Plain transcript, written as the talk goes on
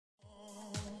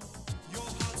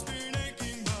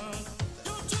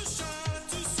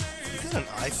got an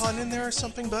iPod in there or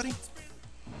something, buddy?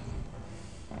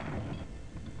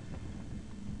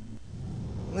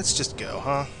 Let's just go,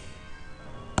 huh?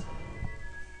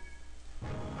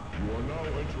 You are now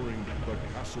entering the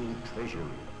castle treasury.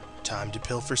 Time to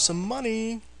pilfer some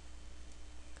money.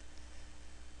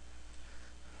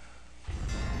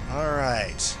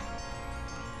 Alright.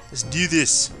 Let's do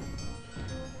this.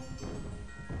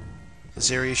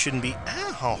 This area shouldn't be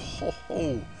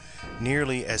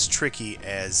nearly as tricky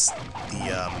as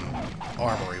the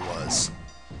armory was.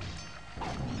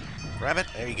 Grab it.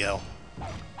 There you go.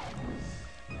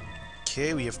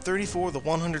 Okay, we have 34 of the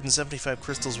 175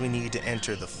 crystals we need to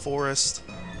enter the forest.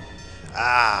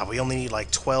 Ah, we only need like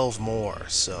 12 more,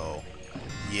 so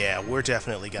yeah, we're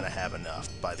definitely gonna have enough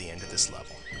by the end of this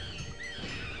level.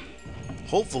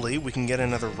 Hopefully, we can get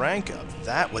another rank up.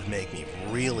 That would make me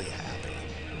really happy.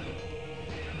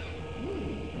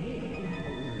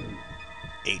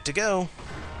 8 to go.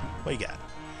 What you got?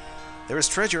 There is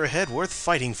treasure ahead worth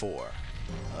fighting for.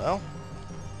 Well,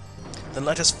 then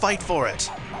let us fight for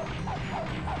it.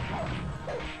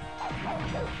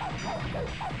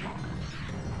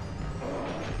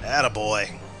 Attaboy.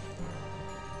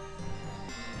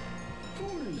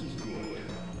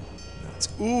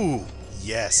 Ooh,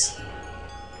 yes.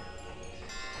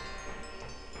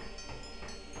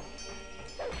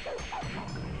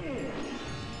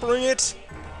 Bring it.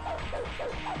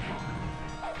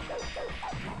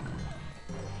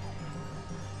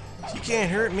 You can't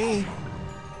hurt me.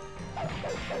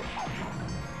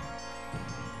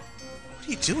 What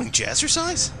are you doing,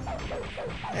 jazzercise?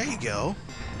 There you go.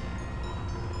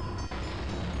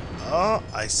 Oh,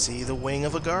 I see the wing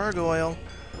of a gargoyle.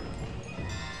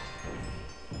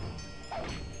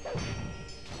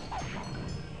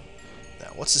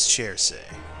 Now, what's this chair say?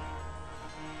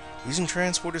 Using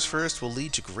transporters first will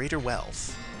lead to greater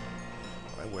wealth.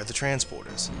 Alright, where are the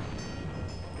transporters?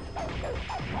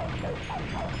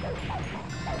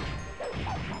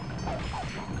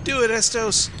 Do it,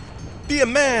 Estos! Be a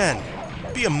man!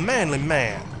 Be a manly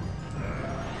man!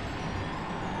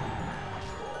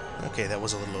 Okay, that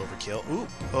was a little overkill. Ooh,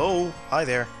 oh, hi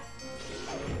there.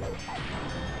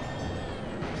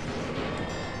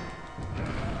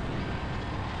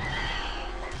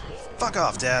 Fuck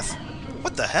off, Death.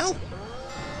 What the hell?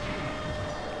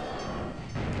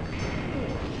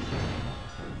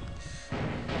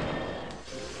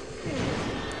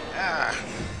 Ah,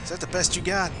 is that the best you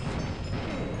got?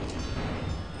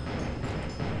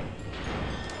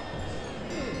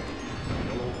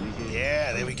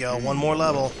 Yeah, there we go. One more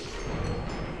level.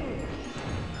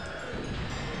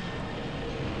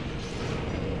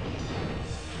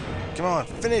 Come on,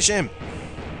 finish him.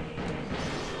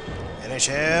 Finish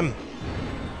him.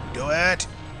 Do it.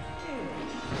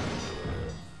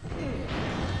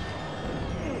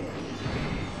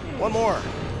 One more.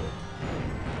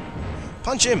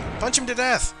 Punch him. Punch him to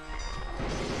death.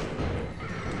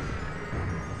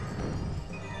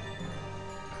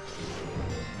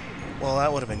 Well,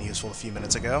 that would have been useful a few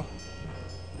minutes ago.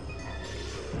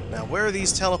 Now, where are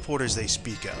these teleporters they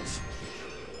speak of?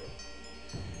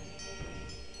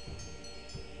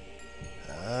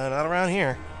 Not around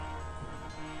here.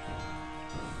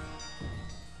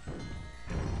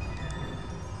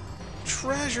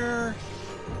 Treasure!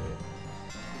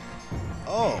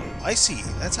 Oh, I see.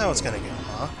 That's how it's gonna go,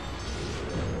 huh?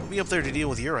 We'll be up there to deal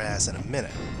with your ass in a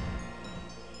minute.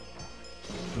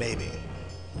 Maybe.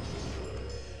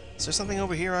 Is there something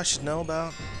over here I should know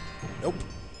about? Nope.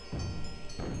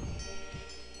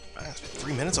 Ah, it's been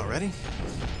 3 minutes already?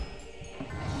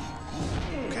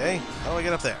 Okay, how do I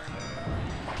get up there?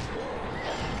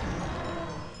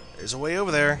 There's a way over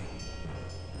there.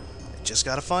 I just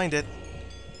gotta find it.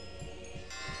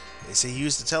 They say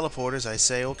use the teleporters, I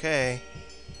say okay.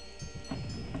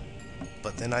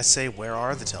 But then I say, where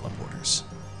are the teleporters?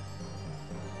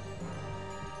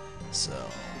 So,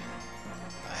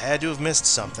 I had to have missed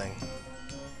something.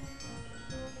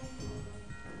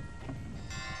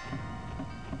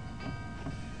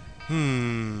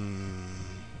 Am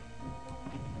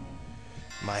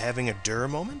I having a Durr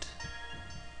moment?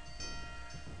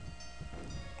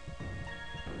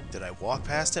 Did I walk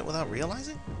past it without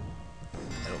realizing?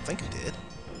 I don't think I did.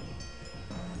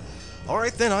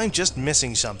 Alright then, I'm just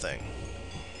missing something.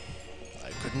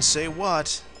 I couldn't say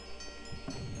what,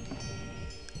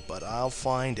 but I'll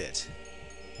find it.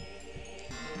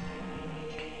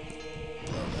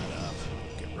 Blow that up.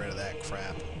 Get rid of that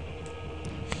crap.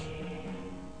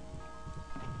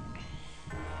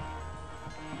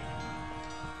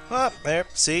 Ah, there.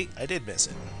 See? I did miss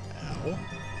it. Ow.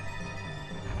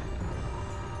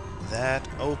 That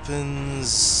opens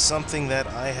something that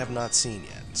I have not seen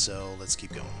yet, so let's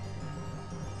keep going.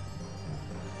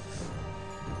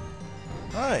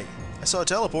 Hi, I saw a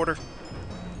teleporter.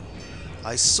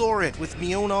 I saw it with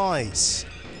me own eyes.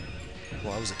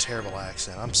 Well, that was a terrible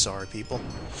accent. I'm sorry, people.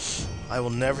 I will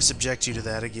never subject you to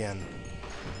that again.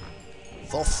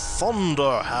 The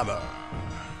Thunder Hammer.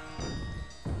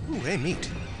 Ooh, hey, meat.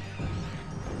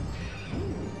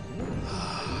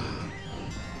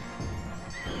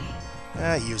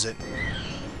 Use it.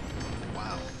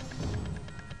 Wow.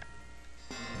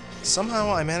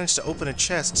 Somehow I managed to open a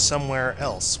chest somewhere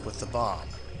else with the bomb.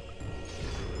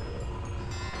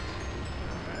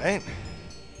 Alright.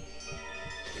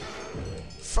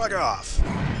 Fuck off!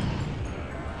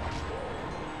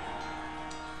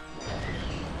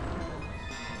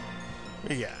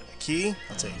 We got a key.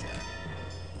 I'll take that.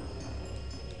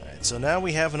 Alright, so now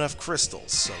we have enough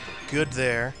crystals, so we're good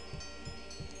there.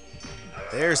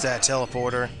 There's that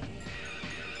teleporter.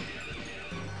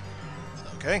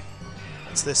 Okay.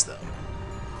 What's this, though?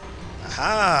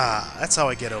 Aha! That's how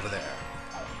I get over there.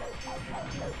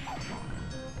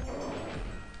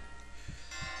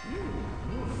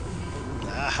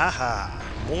 Ahaha!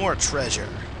 More treasure.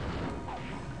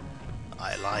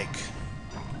 I like.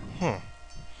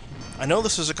 I know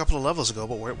this was a couple of levels ago,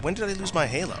 but when did I lose my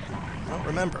halo? I don't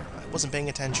remember. I wasn't paying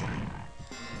attention.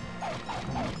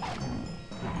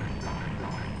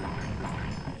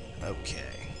 Okay.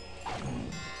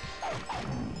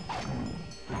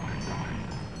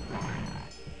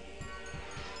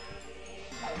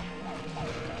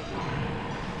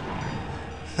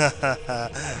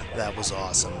 That was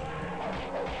awesome.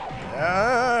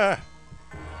 Ah!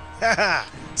 Haha!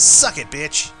 Suck it,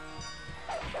 bitch!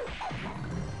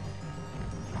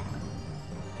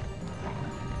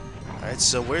 Alright,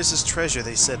 so where's this treasure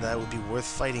they said that would be worth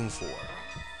fighting for?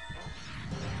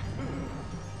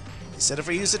 They said if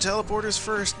I use the teleporters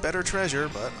first, better treasure,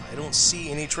 but I don't see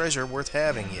any treasure worth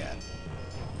having yet.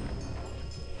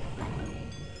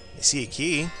 I see a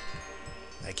key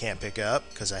I can't pick up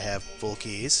because I have full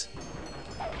keys.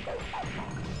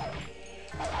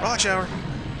 Rock shower!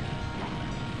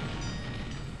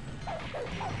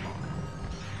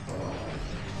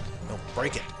 No,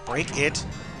 break it. Break it!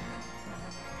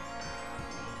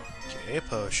 Okay, a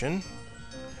potion.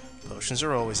 Potions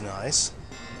are always nice.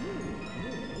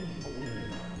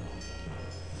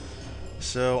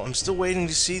 So, I'm still waiting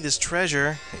to see this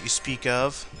treasure that you speak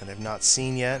of, that I've not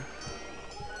seen yet.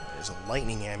 There's a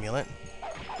lightning amulet.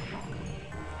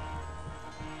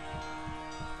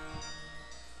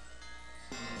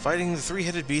 Fighting the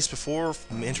three-headed beast before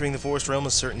entering the forest realm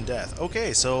is certain death.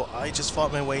 Okay, so I just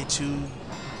fought my way to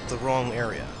the wrong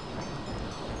area.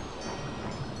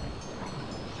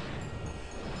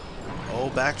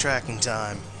 Oh, backtracking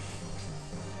time.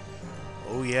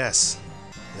 Oh yes.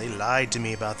 They lied to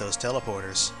me about those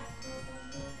teleporters.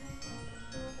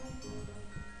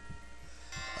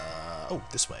 Oh,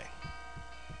 this way.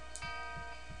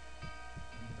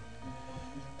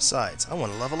 Besides, I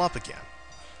want to level up again.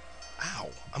 Ow!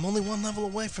 I'm only one level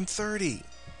away from 30!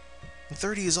 And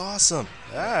 30 is awesome!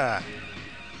 Ah!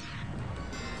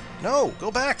 No! Go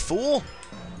back, fool!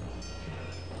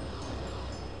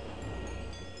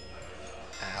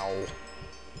 Ow.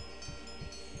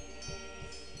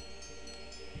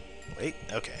 Wait,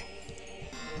 okay.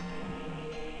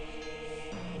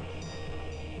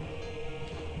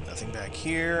 Nothing back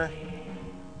here.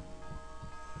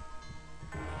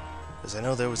 Because I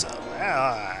know there was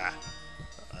a...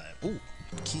 ooh,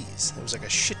 keys. There was like a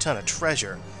shit ton of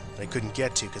treasure that I couldn't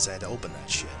get to because I had to open that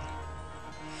shit.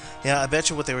 Yeah, I bet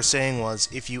you what they were saying was,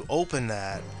 if you open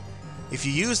that, if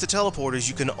you use the teleporters,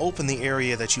 you can open the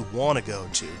area that you want to go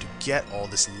to get all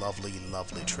this lovely,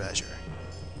 lovely treasure.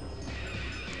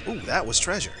 Ooh, that was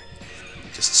treasure.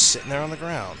 Just sitting there on the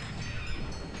ground.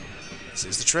 This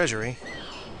is the Treasury.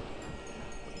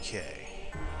 Okay.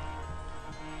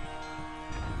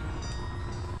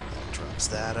 That drops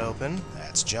that open.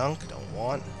 That's junk. Don't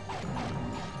want.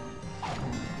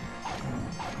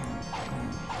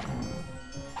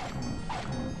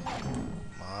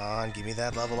 Come on, give me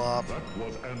that level up. That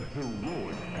was an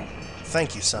heroic effort.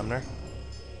 Thank you, Sumner.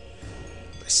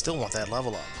 But I still want that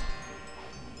level up.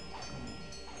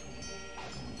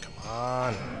 Come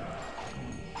on.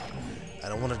 I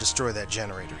don't want to destroy that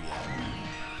generator yet.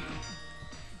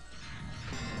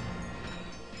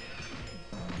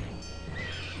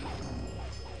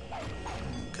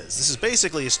 Because this is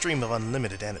basically a stream of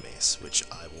unlimited enemies, which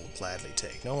I will gladly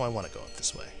take. No, I want to go up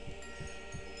this way.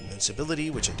 Invincibility,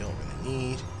 which I don't really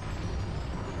need.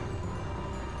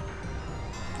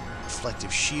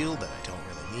 Reflective shield, that I don't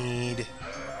really need.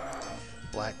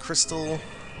 Black crystal.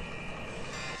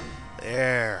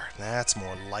 There, that's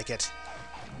more like it.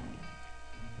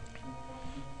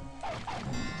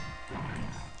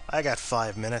 I got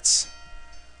 5 minutes.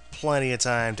 Plenty of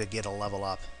time to get a level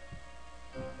up.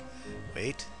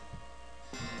 Wait.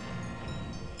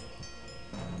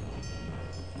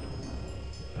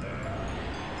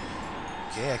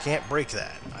 Okay, I can't break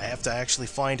that. I have to actually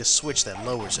find a switch that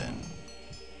lowers it.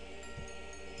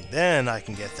 Then I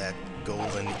can get that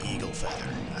golden eagle feather.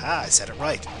 Ah, I said it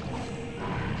right.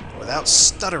 Without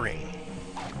stuttering.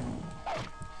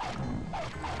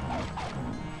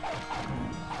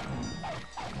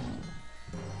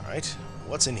 Alright,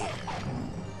 what's in here?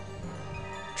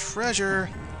 Treasure!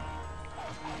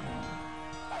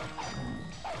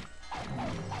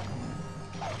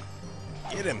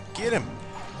 Get him! Get him!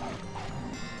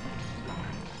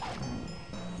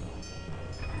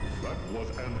 That was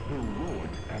an heroic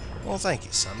effort. Well, thank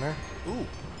you, Sumner. Ooh.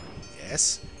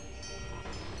 Yes.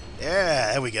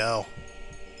 Yeah, there we go.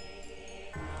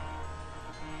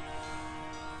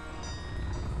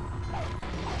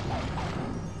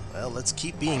 Well, let's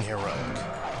keep being heroic.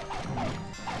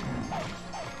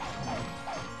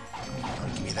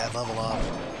 Give me that level up.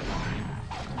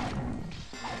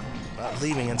 Not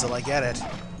leaving until I get it.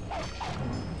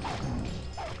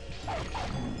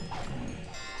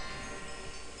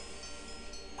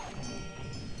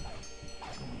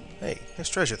 Hey, there's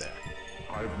treasure there.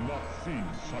 I've not seen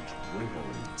such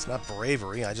bravery. It's not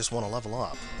bravery, I just want to level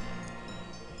up.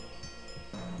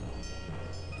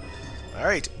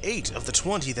 Alright, 8 of the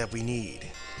 20 that we need.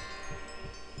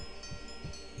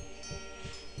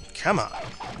 Come on.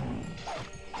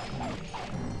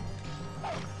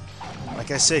 Like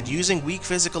I said, using weak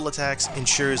physical attacks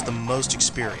ensures the most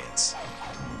experience.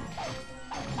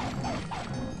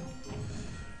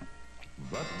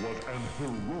 That was an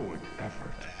heroic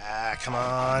effort. Ah, come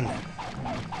on.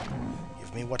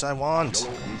 Give me what I want.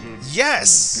 Yellow Wizard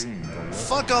Yes! gained the level.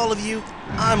 Fuck all of you,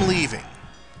 I'm leaving.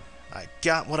 I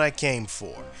got what I came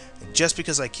for. And just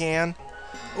because I can...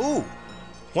 Ooh!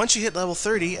 Once you hit level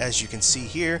 30, as you can see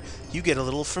here, you get a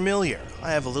little familiar.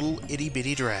 I have a little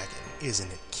itty-bitty dragon.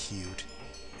 Isn't it cute?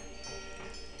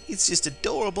 It's just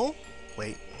adorable.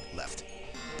 Wait, left.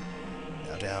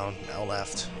 Now down, now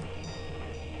left.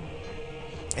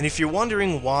 And if you're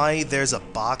wondering why there's a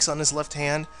box on his left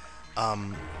hand,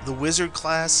 the wizard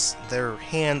class, their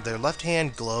left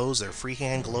hand glows, their free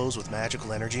hand glows with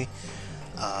magical energy.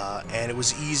 And it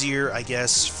was easier, I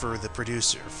guess, for the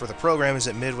programmers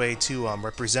at Midway to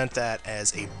represent that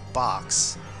as a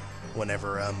box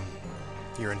whenever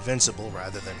you're invincible,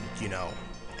 rather than, you know,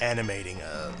 animating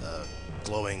a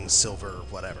glowing silver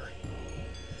whatever.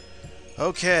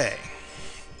 Okay.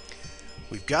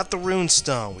 We've got the rune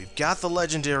stone, we've got the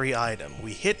legendary item,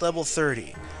 we hit level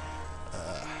 30.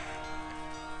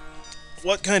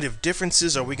 What kind of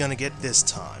differences are we going to get this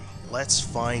time? Let's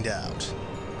find out.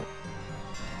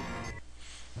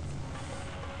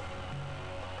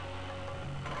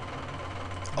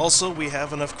 Also, we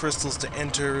have enough crystals to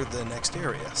enter the next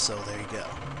area, so there you go.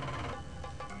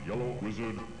 Yellow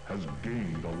Wizard has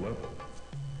gained a level.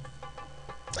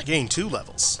 I gained 2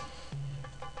 levels.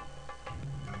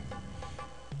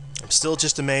 I'm still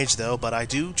just a mage, though, but I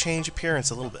do change appearance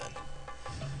a little bit.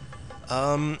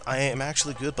 I am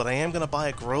actually good, but I am going to buy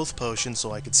a growth potion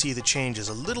so I can see the changes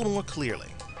a little more clearly.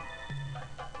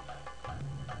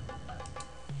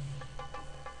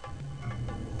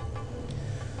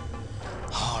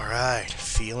 Alright,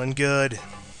 feeling good.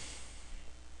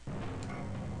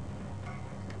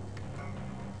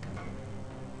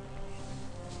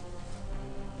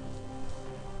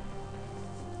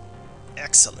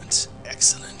 Excellent,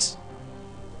 excellent.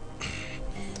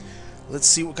 Let's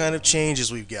see what kind of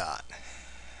changes we've got.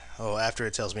 Oh, after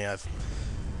it tells me I've...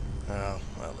 Oh,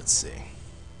 well, let's see.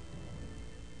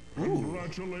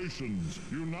 Congratulations!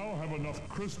 You now have enough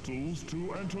crystals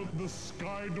to enter the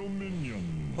Sky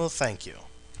Dominion. Well, thank you.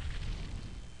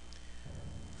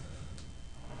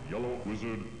 Yellow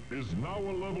Wizard is now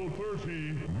a level 30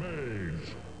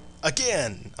 mage.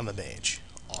 Again, I'm a mage.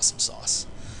 Awesome sauce.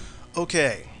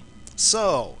 Okay,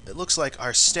 so it looks like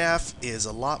our staff is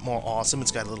a lot more awesome.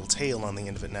 It's got a little tail on the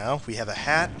end of it now. We have a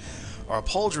hat. Our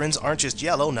pauldrons aren't just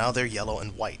yellow, now they're yellow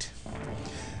and white.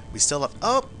 We still have...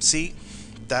 Oh, see?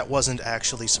 That wasn't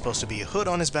actually supposed to be a hood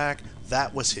on his back.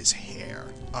 That was his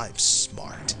hair. I'm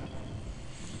smart.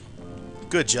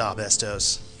 Good job,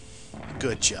 Estos.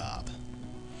 Good job.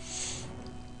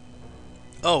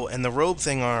 Oh, and the robe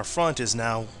thing on our front is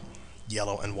now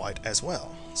yellow and white as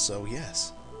well. So,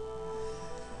 yes.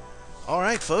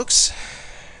 Alright, folks.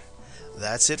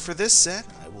 That's it for this set.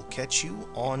 I will catch you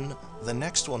on the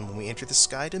next one when we enter the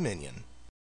Sky Dominion.